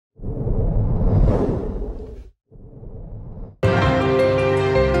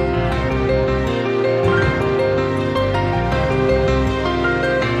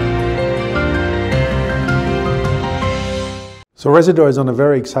So Rezidor is on a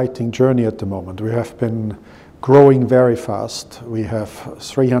very exciting journey at the moment. We have been growing very fast. We have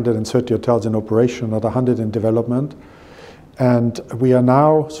 330 hotels in operation, another 100 in development. And we are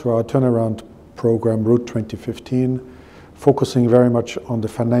now, through our turnaround program, Route 2015, focusing very much on the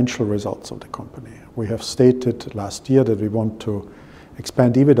financial results of the company. We have stated last year that we want to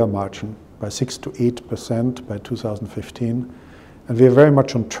expand EBITDA margin by 6 to 8% by 2015. And we are very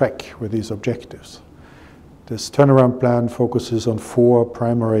much on track with these objectives. This turnaround plan focuses on 4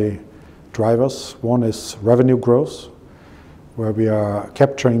 primary drivers. One is revenue growth, where we are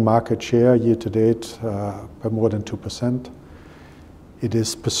capturing market share year to date by more than 2%. It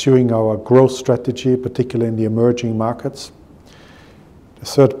is pursuing our growth strategy, particularly in the emerging markets. The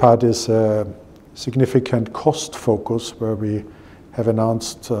third part is a significant cost focus, where we have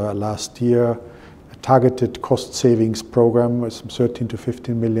announced last year a targeted cost savings program with some 13 to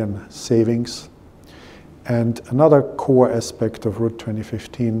 15 million savings. And another core aspect of Route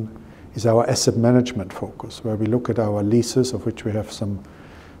 2015 is our asset management focus, where we look at our leases, of which we have some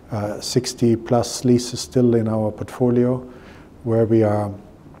 60 plus leases still in our portfolio, where we are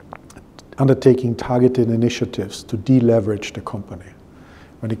undertaking targeted initiatives to deleverage the company.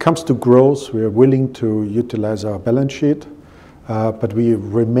 When it comes to growth, we are willing to utilize our balance sheet, but we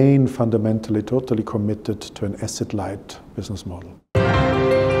remain fundamentally totally committed to an asset-light business model.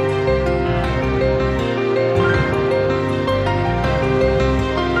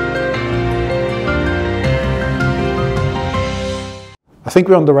 I think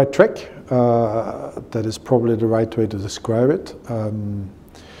we're on the right track. That is probably the right way to describe it.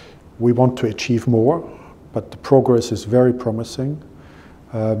 We want to achieve more, but the progress is very promising.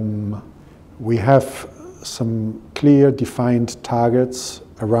 We have some clear defined targets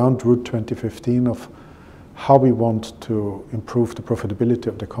around Route 2015 of how we want to improve the profitability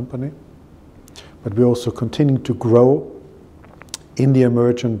of the company. But we also continue to grow in the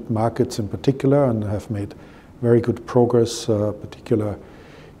emerging markets in particular, and have made very good progress, particularly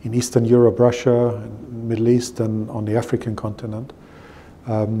in Eastern Europe, Russia, Middle East, and on the African continent.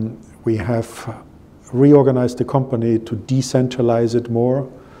 We have reorganized the company to decentralize it more,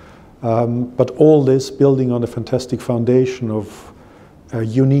 but all this building on a fantastic foundation of a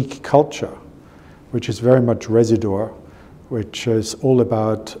unique culture, which is very much Rezidor, which is all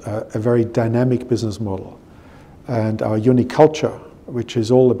about a very dynamic business model. And our unique culture, which is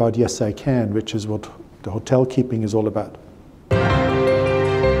all about yes, I can, which is what the hotel keeping is all about.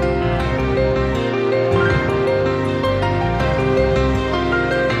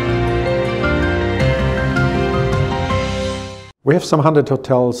 We have some 100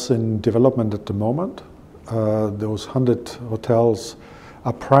 hotels in development at the moment. Those 100 hotels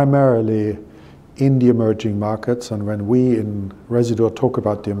are primarily in the emerging markets, and when we in Rezidor talk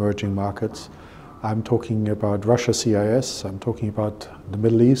about the emerging markets, I'm talking about Russia CIS, I'm talking about the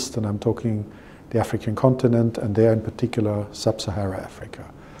Middle East, and I'm talking the African continent, and there in particular Sub-Sahara Africa.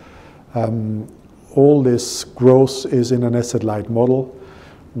 All this growth is in an asset-light model.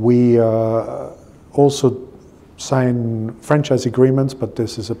 We also sign franchise agreements, but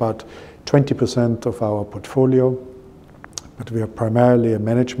this is about 20% of our portfolio. But we are primarily a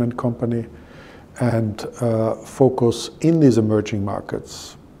management company and focus in these emerging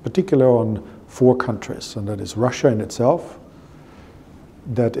markets, particularly on 4 countries, and that is Russia in itself,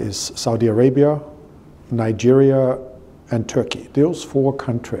 that is Saudi Arabia, Nigeria, and Turkey. Those 4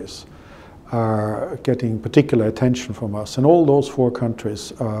 countries are getting particular attention from us, and all those 4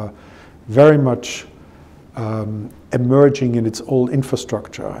 countries are very much emerging in its old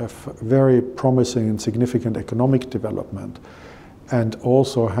infrastructure, have very promising and significant economic development, and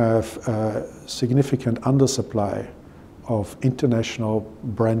also have a significant undersupply of international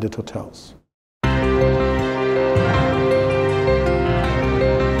branded hotels.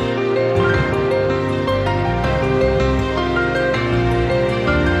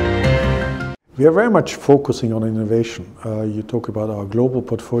 We are very much focusing on innovation. You talk about our global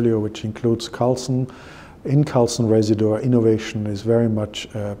portfolio, which includes Carlsen. In Carlsen Rezidor, innovation is very much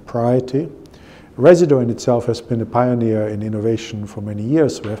a priority. Rezidor in itself has been a pioneer in innovation for many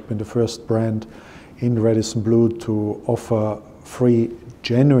years. We have been the first brand in Radisson Blu to offer free,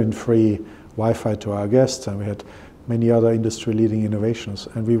 genuine free Wi-Fi to our guests, and we had many other industry-leading innovations.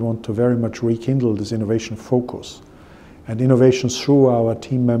 And we want to very much rekindle this innovation focus. And innovations through our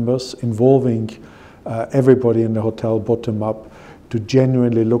team members, involving everybody in the hotel bottom up, to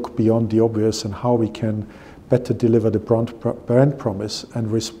genuinely look beyond the obvious and how we can better deliver the brand promise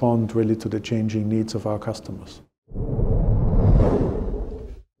and respond really to the changing needs of our customers.